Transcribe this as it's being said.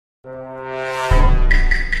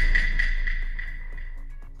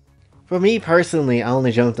For me personally, I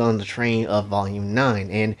only jumped on the train of Volume 9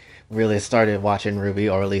 and really started watching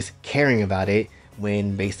Rwby, or at least caring about it,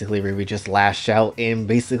 when basically Rwby just lashed out and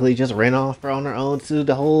basically just ran off on her own to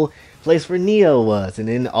the whole place where Neo was, and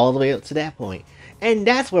then all the way up to that point. And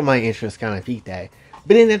that's where my interest kind of peaked at.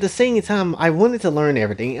 But then at the same time, I wanted to learn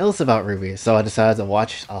everything else about Rwby, so I decided to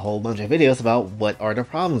watch a whole bunch of videos about what are the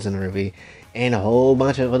problems in Rwby, and a whole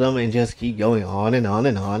bunch of them, and just keep going on and on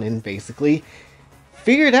and on, and basically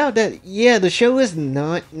figured out that, yeah, the show is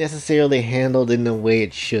not necessarily handled in the way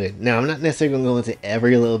it should. Now, I'm not necessarily going to go into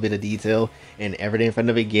every little bit of detail and everything from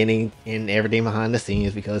the beginning and everything behind the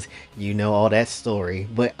scenes, because you know all that story,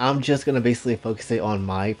 but I'm just going to basically focus it on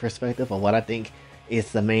my perspective on what I think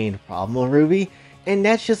is the main problem of Rwby, and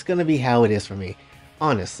that's just going to be how it is for me,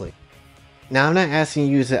 honestly. Now, I'm not asking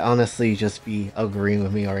you to honestly just be agreeing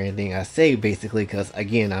with me or anything I say, basically, because,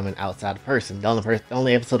 again, I'm an outside person. The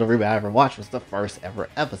only episode of Rwby I ever watched was the first ever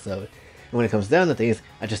episode. And when it comes down to things,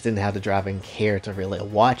 I just didn't have the drive and care to really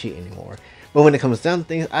watch it anymore. But when it comes down to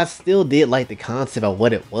things, I still did like the concept of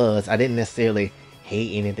what it was. I didn't necessarily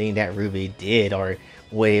hate anything that Rwby did or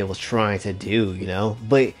what it was trying to do, you know?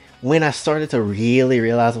 But when I started to really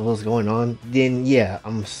realize what was going on, then yeah,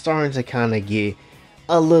 I'm starting to kind of get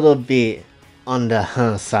a little bit on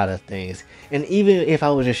the side of things. And even if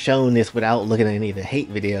I was just showing this without looking at any of the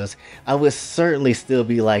hate videos, I would certainly still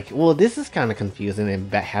be like, well, this is kind of confusing,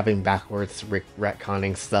 and having backwards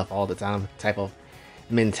retconning stuff all the time type of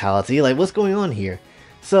mentality. Like, what's going on here?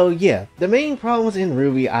 So yeah, the main problems in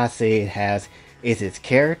Rwby I say it has is its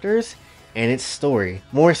characters and its story.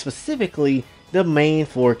 More specifically, the main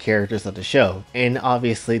 4 characters of the show. And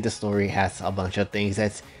obviously the story has a bunch of things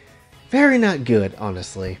that's very not good,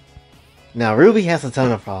 honestly. Now, Rwby has a ton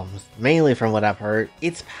of problems. Mainly from what I've heard,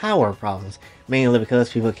 it's power problems. Mainly because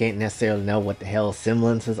people can't necessarily know what the hell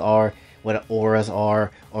semblances are, what auras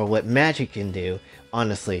are, or what magic can do.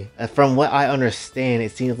 Honestly, from what I understand,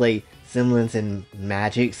 it seems like semblance and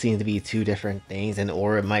magic seem to be 2 different things, and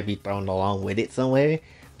aura might be thrown along with it some way.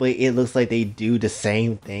 But it looks like they do the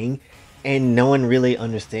same thing, and no one really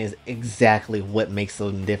understands exactly what makes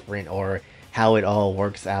them different or how it all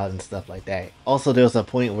works out and stuff like that. Also, there's a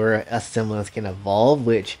point where a semblance can evolve,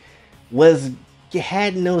 which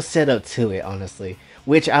had no setup to it, honestly.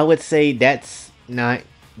 Which I would say that's not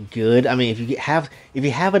good. I mean, if you have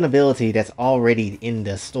an ability that's already in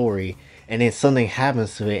the story, and then something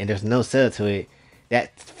happens to it and there's no setup to it,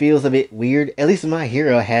 that feels a bit weird. At least My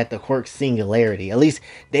Hero had the quirk Singularity. At least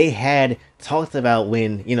they had talked about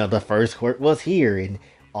when, you know, the first quirk was here, and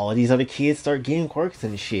all these other kids start getting quirks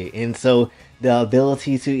and shit. And so the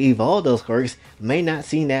ability to evolve those quirks may not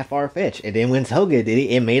seem that far-fetched. And then when Toga did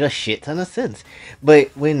it, it made a shit ton of sense. But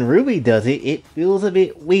when Rwby does it, it feels a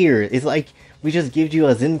bit weird. It's like we just give you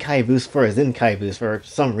a Zenkai boost for a Zenkai boost for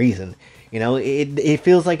some reason. You know, it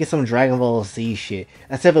feels like it's some Dragon Ball Z shit.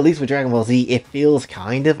 Except at least with Dragon Ball Z, it feels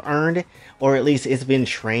kind of earned. Or at least it's been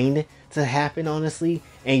trained to happen, honestly.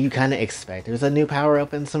 And you kind of expect there's a new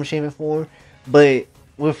power-up in some shape and form. But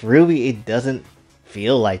with Rwby, it doesn't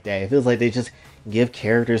feel like that. It feels like they just give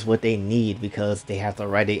characters what they need because they have to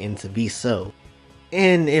write it in to be so.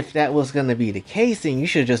 And if that was going to be the case, then you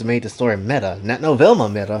should have just made the story meta. Not Novella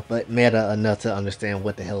meta, but meta enough to understand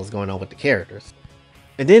what the hell is going on with the characters.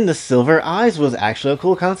 And then the Silver Eyes was actually a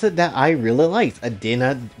cool concept that I really liked. I did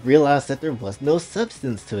not realize that there was no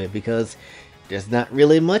substance to it, because there's not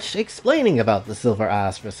really much explaining about the Silver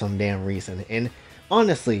Eyes for some damn reason. And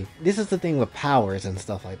honestly, this is the thing with powers and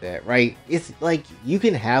stuff like that, right? It's like you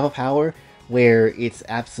can have a power where it's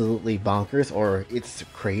absolutely bonkers or it's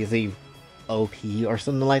crazy OP or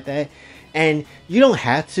something like that, and you don't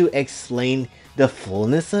have to explain the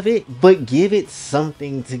fullness of it, but give it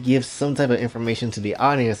something to give some type of information to the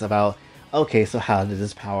audience about, okay, so how does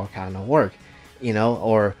this power kind of work, you know,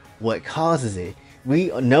 or what causes it. We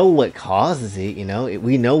know what causes it, you know,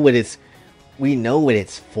 we know what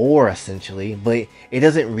it's for, essentially, but it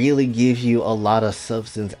doesn't really give you a lot of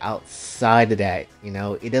substance outside of that, you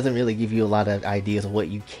know. It doesn't really give you a lot of ideas of what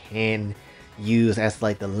you can use as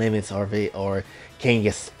like the limits of it, or can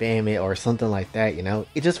you spam it or something like that, you know.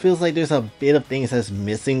 It just feels like there's a bit of things that's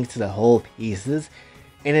missing to the whole pieces,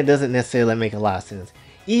 and it doesn't necessarily make a lot of sense.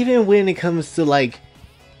 Even when it comes to like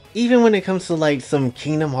some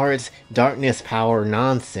Kingdom Hearts darkness power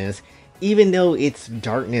nonsense, even though it's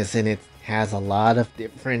darkness and it has a lot of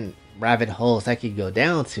different rabbit holes that could go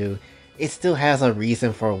down to, it still has a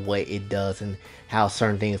reason for what it does and how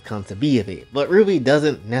certain things come to be of it. But Rwby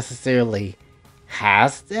doesn't necessarily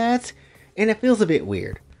has that, and it feels a bit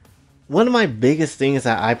weird. One of my biggest things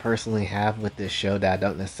that I personally have with this show that I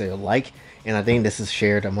don't necessarily like, and I think this is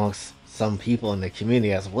shared amongst some people in the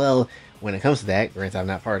community as well when it comes to that. Granted, I'm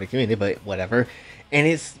not part of the community, but whatever. And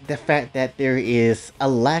it's the fact that there is a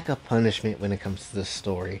lack of punishment when it comes to the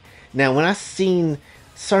story. Now, when I've seen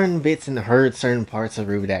certain bits and heard certain parts of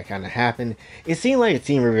Rwby that kind of happen, it seemed like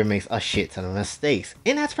Team Rwby makes a shit ton of mistakes.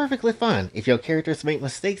 And that's perfectly fine. If your characters make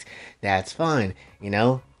mistakes, that's fine. You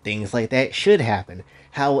know, things like that should happen.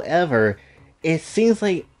 However, it seems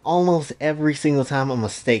like almost every single time a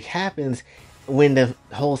mistake happens, when the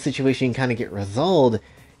whole situation kind of get resolved,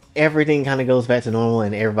 everything kind of goes back to normal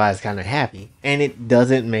and everybody's kind of happy. And it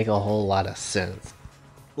doesn't make a whole lot of sense.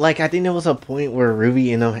 Like, I think there was a point where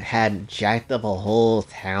Rwby and them had jacked up a whole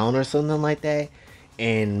town or something like that,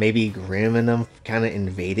 and maybe Grimm and them kind of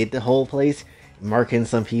invaded the whole place, marking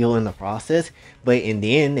some people in the process, but in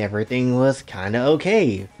the end, everything was kind of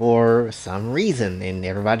okay for some reason, and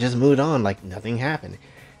everybody just moved on like nothing happened.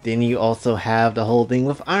 Then you also have the whole thing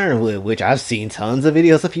with Ironwood, which I've seen tons of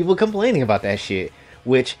videos of people complaining about that shit,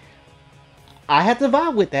 which I had to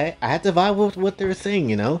vibe with that. I had to vibe with what they're saying,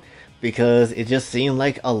 you know? Because it just seemed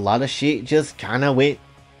like a lot of shit just kind of went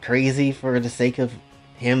crazy for the sake of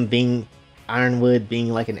him being Ironwood being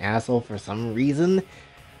like an asshole for some reason.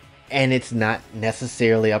 And it's not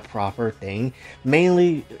necessarily a proper thing.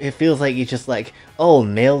 Mainly, it feels like it's just like, oh,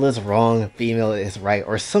 male is wrong, female is right,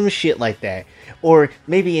 or some shit like that. Or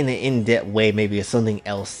maybe in an in-depth way, maybe it's something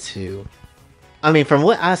else too. I mean, from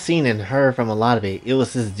what I've seen and heard from a lot of it, it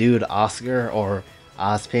was this dude Oscar or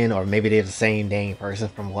Ozpin, or maybe they're the same dang person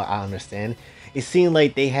from what I understand. It seemed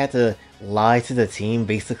like they had to lie to the team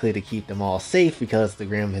basically to keep them all safe because the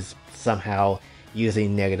Grimm is somehow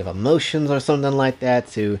using negative emotions or something like that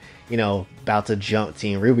to, you know, about to jump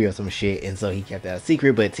Team Rwby or some shit, and so he kept that a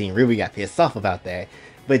secret, but Team Rwby got pissed off about that.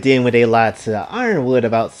 But then when they lied to Ironwood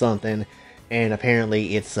about something, and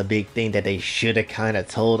apparently it's a big thing that they should have kind of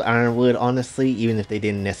told Ironwood, honestly, even if they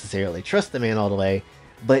didn't necessarily trust the man all the way,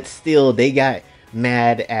 but still they got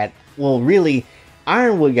mad at, well, really,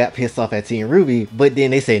 Ironwood got pissed off at Team Rwby, but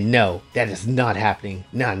then they said, no, that is not happening,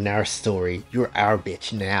 not in our story, you're our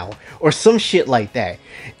bitch now, or some shit like that.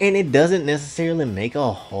 And it doesn't necessarily make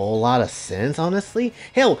a whole lot of sense, honestly.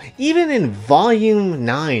 Hell, even in Volume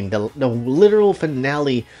 9, the literal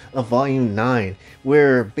finale of Volume 9,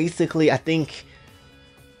 where basically I think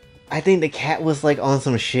the cat was like on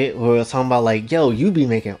some shit where it was talking about like, yo, you be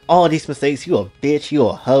making all these mistakes, you a bitch, you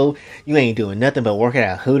a hoe, you ain't doing nothing but working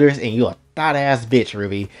at Hooters, and you a thought ass bitch,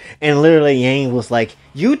 Rwby. And literally Yang was like,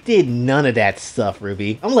 you did none of that stuff,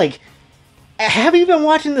 Rwby. I'm like, have you been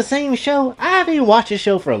watching the same show? I haven't even watched the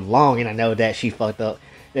show for long, and I know that she fucked up,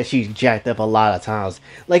 that she jacked up a lot of times.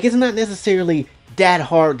 Like, it's not necessarily that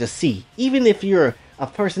hard to see. Even if you're a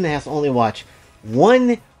person that has only watched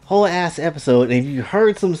one whole ass episode, and if you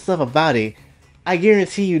heard some stuff about it, I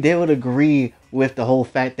guarantee you they would agree with the whole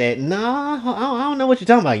fact that, nah, I don't know what you're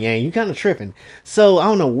talking about, Yang, you kind of tripping. So I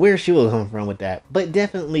don't know where she will come from with that, but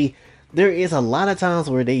definitely there is a lot of times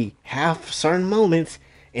where they have certain moments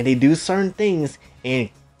and they do certain things and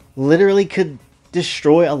literally could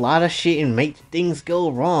destroy a lot of shit and make things go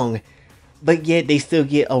wrong, but yet they still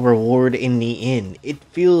get a reward in the end. It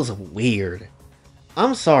feels weird.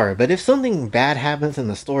 I'm sorry, but if something bad happens in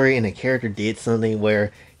the story and a character did something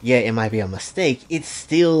where, yeah, it might be a mistake, it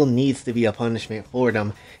still needs to be a punishment for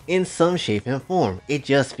them in some shape and form. It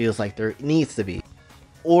just feels like there needs to be.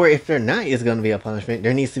 Or if there not is going to be a punishment,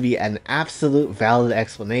 there needs to be an absolute valid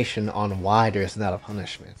explanation on why there's not a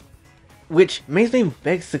punishment. Which makes me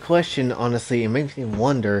begs the question, honestly, and makes me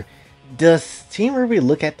wonder, does Team Rwby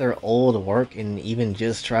look at their old work and even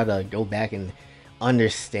just try to go back and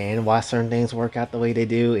understand why certain things work out the way they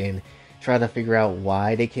do and try to figure out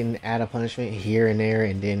why they can add a punishment here and there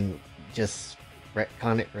and then just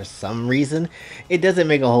retcon it for some reason? It doesn't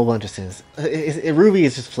make a whole bunch of sense. Rwby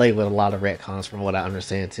is just played with a lot of retcons from what I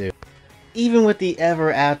understand too. Even with the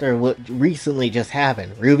ever after what recently just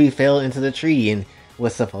happened, Rwby fell into the tree and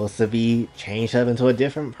was supposed to be changed up into a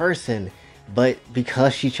different person, but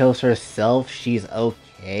because she chose herself, she's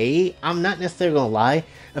okay. I'm not necessarily gonna lie,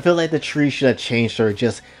 I feel like the tree should have changed her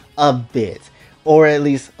just a bit, or at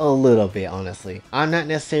least a little bit, honestly. I'm not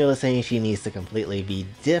necessarily saying she needs to completely be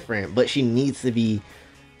different, but she needs to be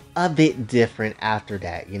a bit different after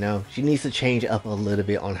that, you know? She needs to change up a little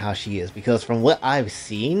bit on how she is, because from what I've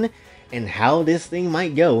seen and how this thing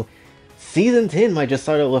might go, Season 10 might just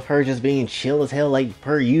start out with her just being chill as hell like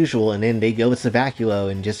per usual, and then they go to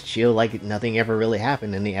Vacuo and just chill like nothing ever really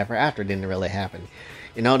happened and the ever after didn't really happen.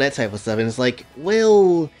 And all that type of stuff, and it's like,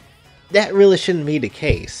 well, that really shouldn't be the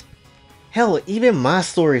case. Hell, even my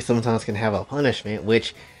story sometimes can have a punishment,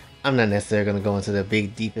 which I'm not necessarily going to go into the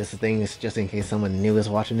big deepest things just in case someone new is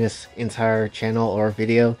watching this entire channel or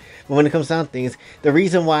video. But when it comes down to things, the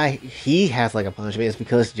reason why he has like a punishment is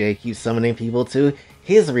because Jay keeps summoning people to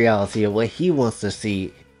his reality of what he wants to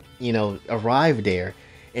see, you know, arrive there.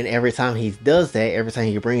 And every time he does that, every time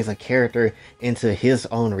he brings a character into his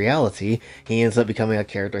own reality, he ends up becoming a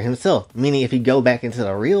character himself. Meaning if you go back into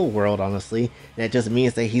the real world, honestly, that just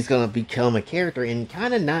means that he's going to become a character and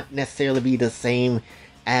kind of not necessarily be the same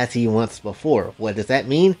as he was before. What does that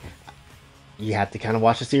mean? You have to kind of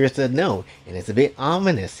watch the series to know, and it's a bit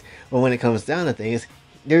ominous. But when it comes down to things,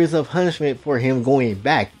 there's a punishment for him going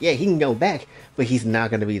back. Yeah, he can go back, but he's not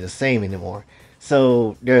going to be the same anymore.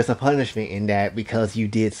 So there's a punishment in that because you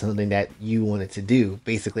did something that you wanted to do,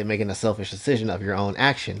 basically making a selfish decision of your own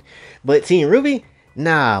action. But Team Rwby,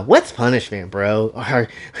 nah, what's punishment, bro? Or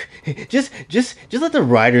just let the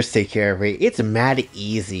writers take care of it. It's mad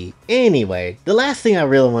easy. Anyway, the last thing I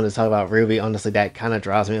really want to talk about Rwby, honestly, that kind of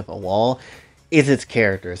drives me up a wall, is its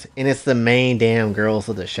characters, and it's the main damn girls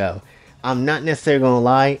of the show. I'm not necessarily gonna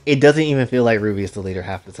lie, it doesn't even feel like Rwby is the leader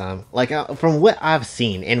half the time. Like, from what I've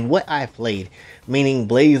seen and what I've played, meaning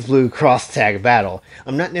BlazBlue Cross Tag Battle,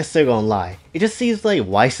 I'm not necessarily gonna lie. It just seems like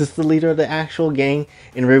Weiss is the leader of the actual gang,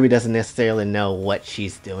 and Rwby doesn't necessarily know what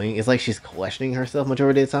she's doing. It's like she's questioning herself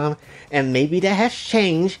majority of the time, and maybe that has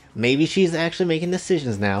changed. Maybe she's actually making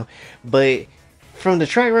decisions now, but from the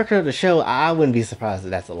track record of the show, I wouldn't be surprised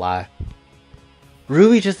if that's a lie.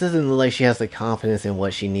 Rwby just doesn't look like she has the confidence in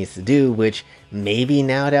what she needs to do, which maybe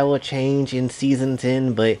now that will change in Season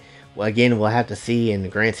 10, but well, again, we'll have to see, and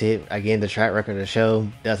granted, again, the track record of the show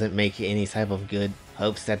doesn't make any type of good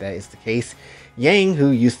hopes that that is the case. Yang,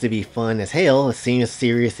 who used to be fun as hell, seems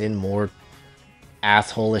serious and more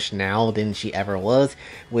asshole-ish now than she ever was,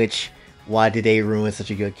 which, why did they ruin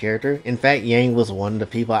such a good character? In fact, Yang was one of the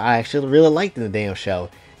people I actually really liked in the damn show.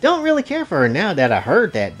 Don't really care for her now that I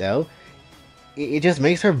heard that, though. It just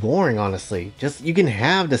makes her boring, honestly. Just, you can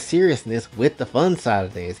have the seriousness with the fun side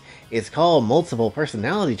of things. It's called multiple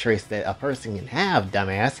personality traits that a person can have,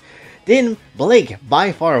 dumbass. Then Blake,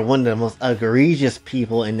 by far one of the most egregious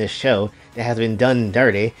people in this show that has been done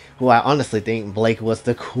dirty, who I honestly think Blake was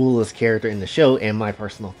the coolest character in the show and my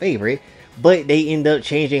personal favorite, but they end up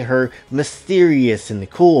changing her mysterious and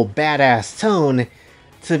cool badass tone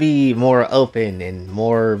to be more open and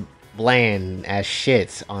more bland as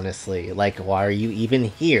shit, honestly. Like, why are you even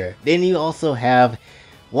here? Then you also have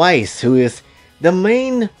Weiss, who is the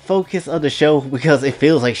main focus of the show because it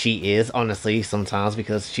feels like she is, honestly, sometimes,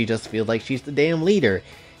 because she just feels like she's the damn leader.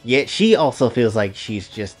 Yet she also feels like she's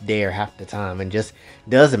just there half the time and just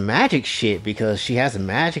does magic shit because she has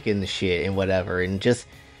magic in the shit and whatever, and just,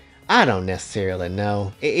 I don't necessarily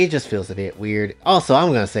know. It just feels a bit weird. Also,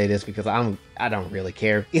 I'm gonna say this because I don't really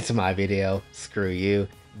care. It's my video. Screw you.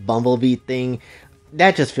 Bumblebee thing,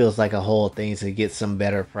 that just feels like a whole thing to get some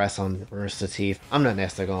better press on Rooster Teeth. I'm not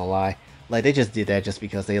necessarily gonna lie. Like, they just did that just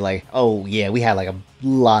because they like, oh yeah, we had like a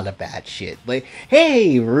lot of bad shit. But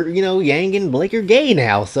hey, you know, Yang and Blake are gay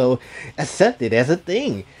now, so accept it as a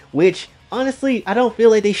thing. Which, honestly, I don't feel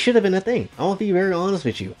like they should have been a thing. I want to be very honest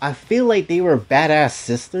with you. I feel like they were badass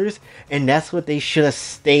sisters, and that's what they should have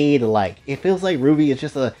stayed like. It feels like Rwby is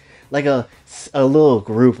just a little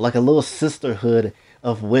group, like a little sisterhood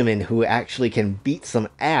of women who actually can beat some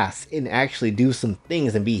ass and actually do some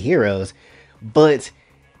things and be heroes. But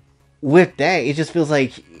with that, it just feels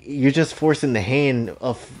like you're just forcing the hand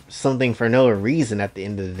of something for no reason at the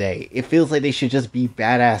end of the day. It feels like they should just be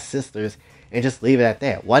badass sisters and just leave it at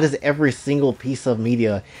that. Why does every single piece of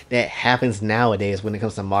media that happens nowadays when it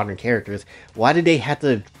comes to modern characters, why did they have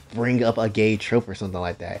to bring up a gay trope or something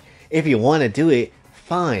like that? If you want to do it,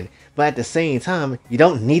 fine. But at the same time, you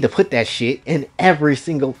don't need to put that shit in every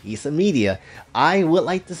single piece of media. I would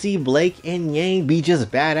like to see Blake and Yang be just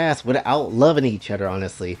badass without loving each other,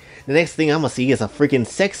 honestly. The next thing I'm gonna see is a freaking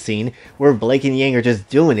sex scene where Blake and Yang are just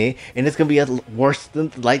doing it, and it's gonna be worse than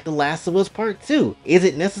like The Last of Us Part 2. Is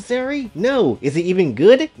it necessary? No. Is it even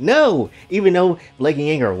good? No. Even though Blake and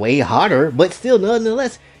Yang are way hotter, but still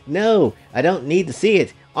nonetheless, no. I don't need to see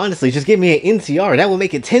it. Honestly, just give me an NTR. That will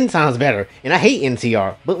make it 10 times better. And I hate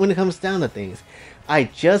NTR. But when it comes down to things, I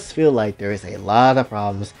just feel like there is a lot of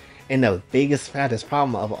problems. And the biggest, fattest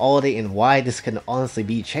problem of all of it and why this can honestly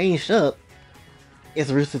be changed up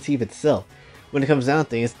is Rooster Teeth itself. When it comes down to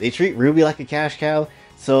things, they treat Rwby like a cash cow.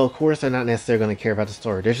 So, of course, they're not necessarily going to care about the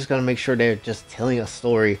story. They're just going to make sure they're just telling a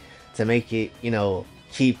story to make it, you know,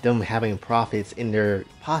 keep them having profits in their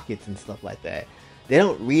pockets and stuff like that. They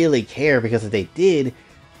don't really care, because if they did,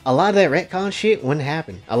 a lot of that retcon shit wouldn't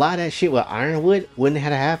happen. A lot of that shit with Ironwood wouldn't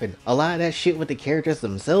have happened. A lot of that shit with the characters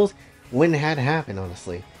themselves wouldn't have happened,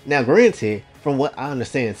 honestly. Now, granted, from what I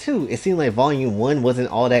understand too, it seemed like Volume 1 wasn't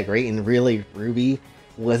all that great, and really Rwby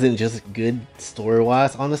wasn't just good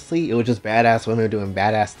story-wise, honestly. It was just badass women doing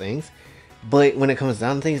badass things. But when it comes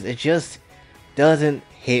down to things, it just doesn't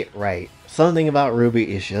hit right. Something about Rwby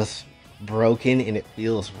is just broken and it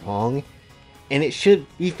feels wrong. And it should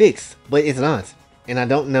be fixed, but it's not. And I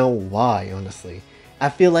don't know why, honestly. I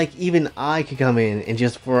feel like even I could come in and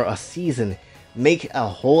just for a season, make a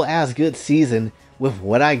whole ass good season with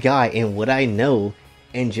what I got and what I know,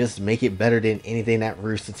 and just make it better than anything that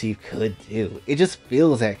Rooster Teeth could do. It just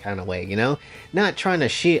feels that kind of way, you know? Not trying to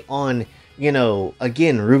shit on, you know,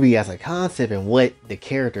 again, Rwby as a concept and what the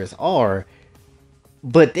characters are,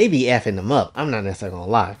 but they be effing them up. I'm not necessarily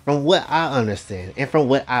gonna lie. From what I understand and from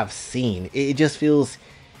what I've seen, it just feels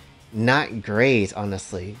not great,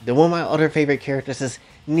 honestly. The one of my other favorite characters is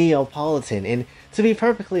Neapolitan, and to be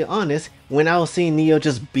perfectly honest, when I was seeing Neo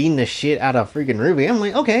just beating the shit out of freaking Rwby, I'm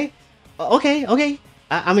like, okay, okay.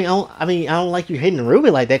 I don't like you hitting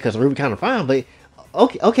Rwby like that because Rwby kind of fine, but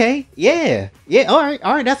okay, yeah, all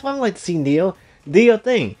right. That's why I like to see Neo do your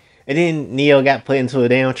thing. And then Neo got put into a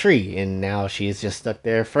damn tree, and now she's just stuck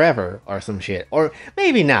there forever, or some shit. Or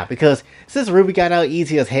maybe not, because since Rwby got out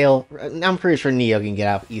easy as hell, I'm pretty sure Neo can get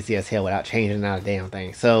out easy as hell without changing out a damn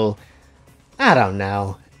thing. So, I don't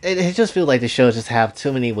know. It just feels like the show just have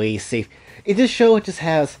too many ways safe. This show just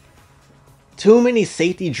has too many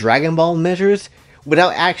safety Dragon Ball measures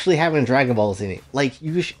without actually having Dragon Balls in it. Like,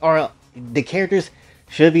 the characters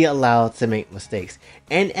should be allowed to make mistakes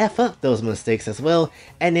and F up those mistakes as well,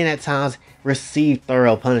 and then at times receive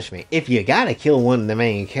thorough punishment. If you gotta kill one of the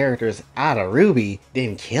main characters out of Rwby,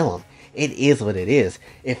 then kill him. It is what it is.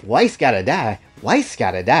 If White's gotta die, White's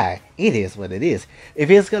gotta die. It is what it is. If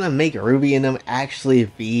it's gonna make Rwby and them actually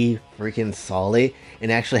be freaking solid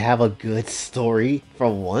and actually have a good story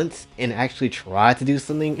for once and actually try to do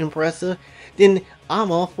something impressive, then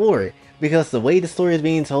I'm all for it. Because the way the story is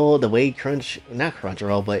being told, the way not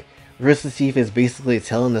Crunchyroll, but Rooster Teeth is basically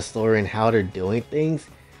telling the story and how they're doing things,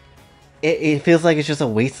 it feels like it's just a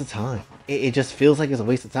waste of time. It just feels like it's a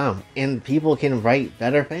waste of time. And people can write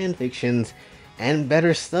better fan fictions and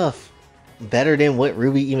better stuff, better than what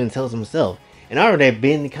Rwby even tells himself. And I already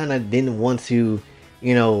didn't want to,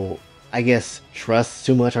 you know, I guess trust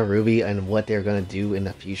too much on Rwby and what they're gonna do in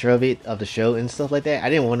the future of the show and stuff like that. I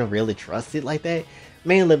didn't want to really trust it like that.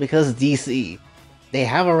 Mainly because DC. They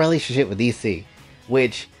have a relationship with DC.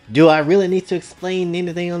 Which, do I really need to explain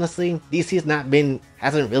anything, honestly? DC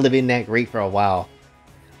hasn't really been that great for a while.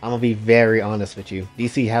 I'm gonna be very honest with you.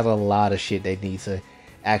 DC has a lot of shit they need to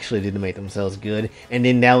actually do to make themselves good. And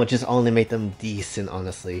then that would just only make them decent,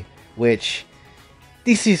 honestly. Which,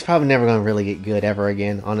 DC's probably never gonna really get good ever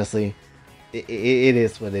again, honestly. It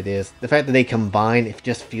is what it is. The fact that they combine, it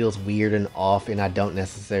just feels weird and off, and I don't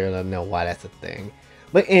necessarily know why that's a thing.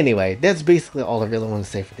 But anyway, that's basically all I really want to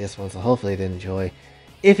say for this one, so hopefully you did enjoy.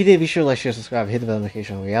 If you did, be sure to like, share, subscribe, hit the bell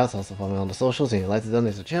notification on the way out. Also follow me on the socials, and if you'd like to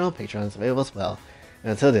donate to the channel, Patreon is available as well.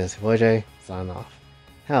 And until then, it's your boy Jay, signing off.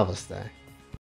 Have a blessed day.